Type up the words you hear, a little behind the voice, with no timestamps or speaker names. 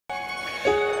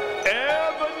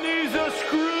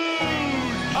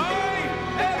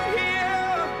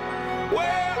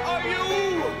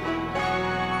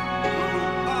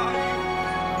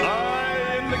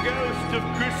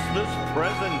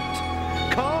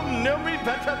present. Come, know me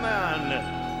better,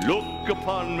 man. Look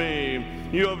upon me.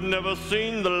 You have never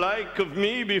seen the like of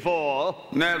me before.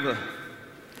 Never.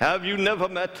 Have you never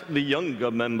met the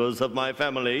younger members of my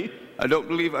family? I don't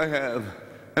believe I have.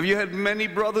 Have you had many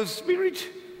brothers, Spirit?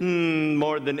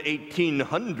 More than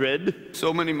 1,800.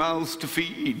 So many mouths to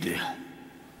feed.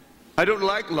 I don't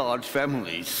like large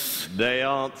families. They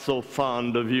aren't so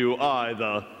fond of you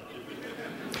either.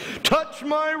 Touch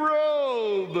my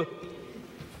robe!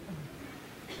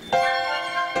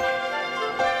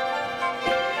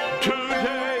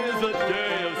 Today is a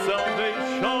day of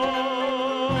salvation.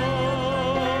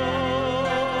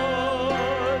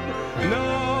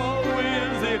 Now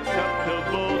is the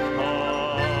acceptable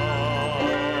time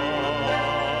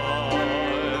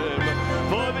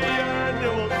for the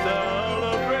annual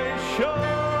celebration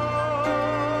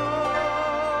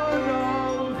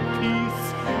of peace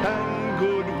and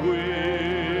goodwill.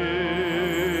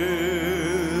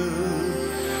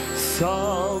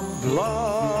 Sublime.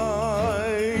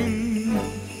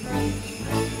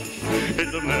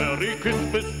 It's a merry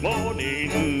Christmas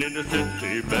morning in a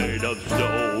city made of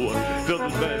snow, filled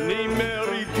with many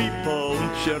merry people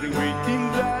sharing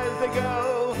greetings as they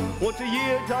go. Once a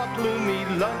year, dark, gloomy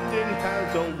London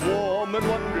has a warm and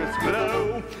wondrous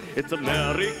glow. It's a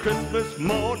merry Christmas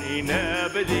morning,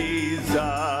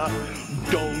 Ebenezer,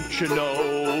 don't you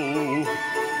know?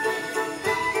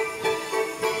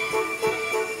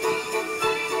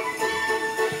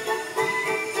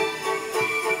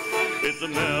 It's a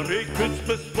merry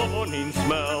Christmas morning,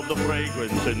 smell the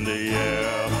fragrance in the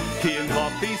air. Tea and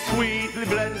coffee sweetly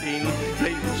blending,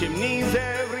 blazing chimneys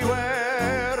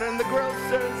everywhere. And the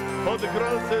grocers, oh the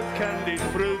grocers, candied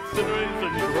fruits and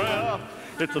raisins rare.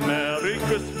 It's a merry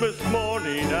Christmas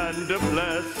morning and a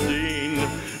blessing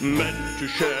meant to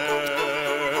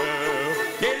share.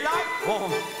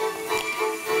 Delightful!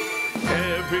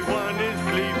 Everyone is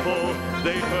gleeful,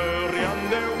 they hurry on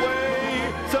their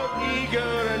way, so eager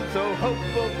and so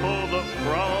hopeful for the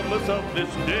promise of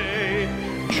this day.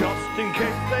 Just in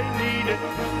case they need it,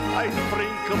 I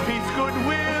sprinkle peace,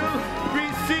 goodwill.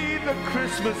 Receive the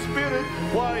Christmas spirit,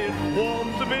 why it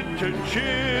warms a bit to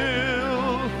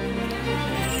chill.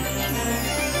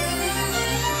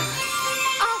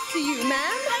 After you,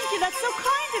 ma'am. Thank you, that's so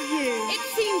kind of you. It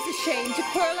seems a shame to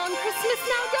quarrel on Christmas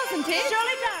now, doesn't it?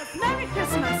 Surely does. Merry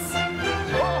Christmas.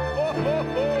 Ho, ho, ho,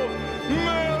 ho.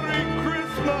 Merry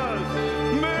Christmas!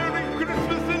 Merry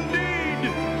Christmas indeed!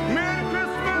 Merry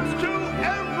Christmas to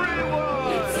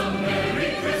everyone! It's a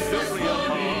Merry Christmas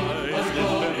morning, a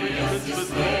glorious Christmas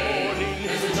morning.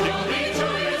 It's a jolly,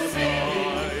 joyous day.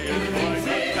 The things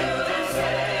we do and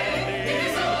say, it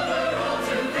is over all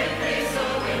too quickly, so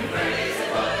embrace it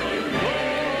while you may.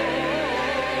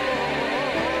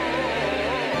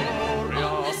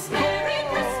 On this Merry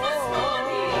Christmas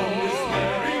morning, on this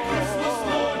Merry Christmas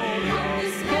morning, on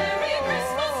this Merry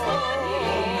Christmas morning,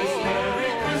 on this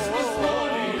Merry Christmas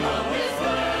morning, on this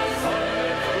blessed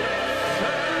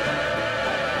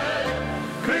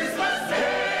Christmas Day.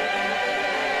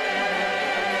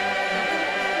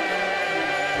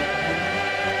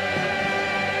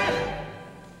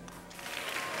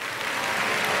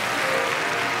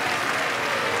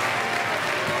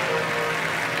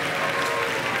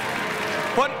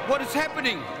 What is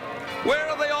happening? Where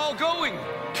are they all going?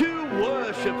 To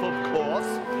worship, of course.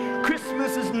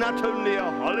 Christmas is not only a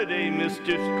holiday,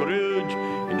 Mr. Scrooge,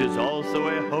 it is also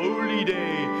a holy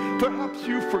day. Perhaps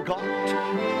you forgot.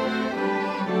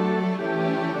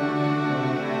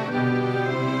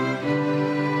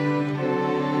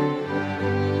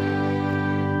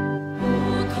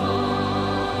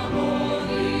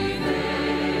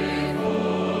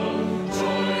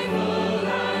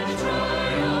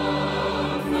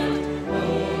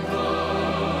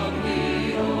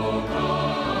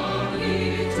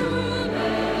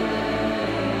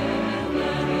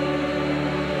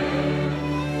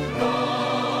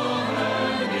 Come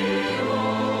and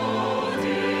behold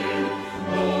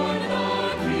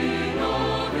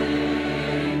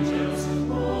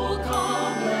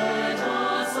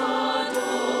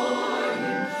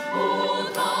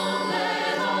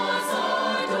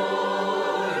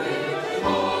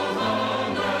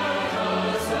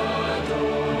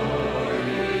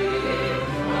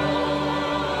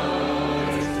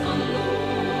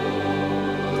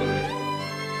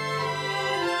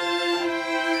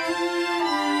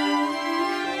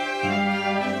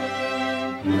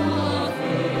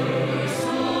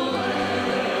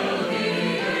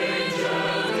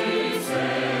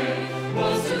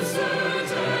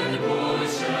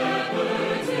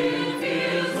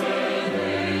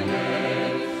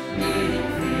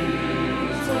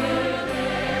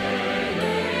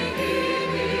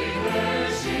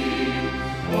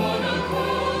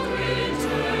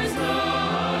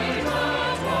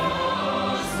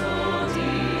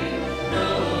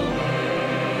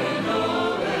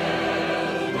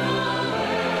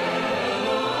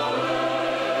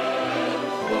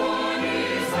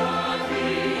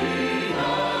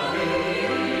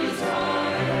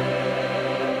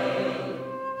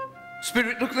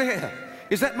Spirit, look there.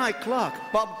 Is that my clerk,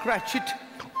 Bob Cratchit?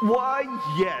 Why,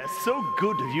 yes, so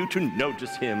good of you to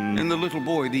notice him. And the little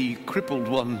boy, the crippled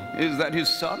one, is that his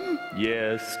son?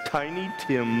 Yes, Tiny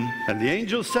Tim. And the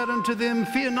angel said unto them,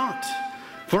 Fear not,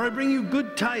 for I bring you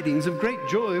good tidings of great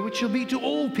joy, which shall be to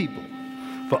all people.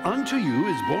 For unto you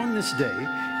is born this day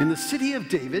in the city of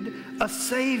David a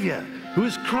Savior, who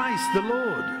is Christ the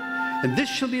Lord. And this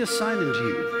shall be a sign unto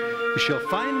you. You shall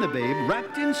find the babe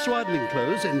wrapped in swaddling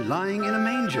clothes and lying in a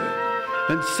manger.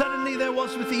 And suddenly there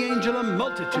was with the angel a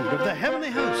multitude of the heavenly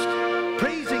host,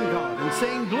 praising God and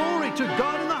saying, Glory to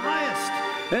God in the highest,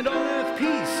 and on earth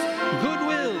peace,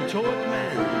 goodwill toward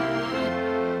men.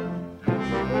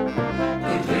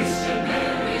 The Christian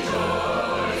man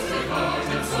rejoice, with heart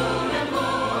and soul and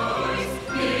voice.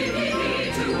 Give ye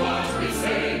heed to what we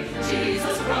say,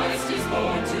 Jesus Christ is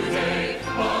born today.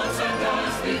 Pots and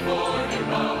dance before him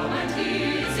bow, and he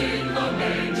is in the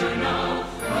manger now.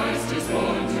 Christ is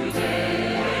born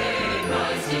today,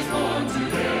 Christ is born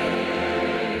today.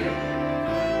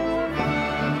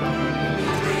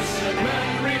 The Christian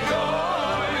man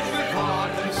rejoice, with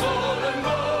heart and soul and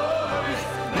voice.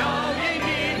 Now ye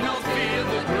need not fear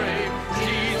the grave,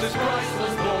 Jesus Christ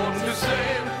was born to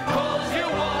save. Calls you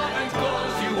one and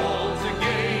calls you all to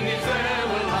gain his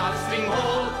everlasting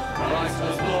hold. Christ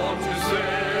was born to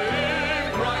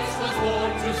save, Christ was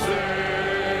born to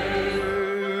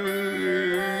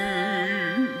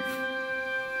save.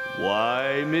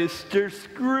 Why, Mr.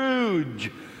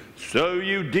 Scrooge, so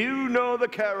you do know the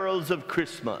carols of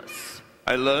Christmas,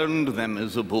 I learned them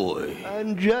as a boy.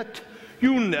 and yet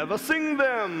you never sing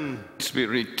them.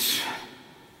 Spirit,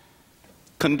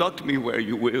 conduct me where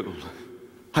you will.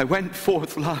 I went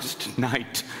forth last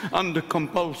night under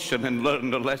compulsion and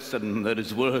learned a lesson that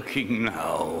is working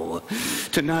now.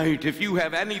 Tonight, if you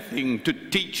have anything to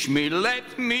teach me,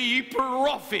 let me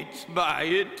profit by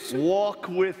it. Walk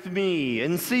with me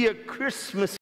and see a Christmas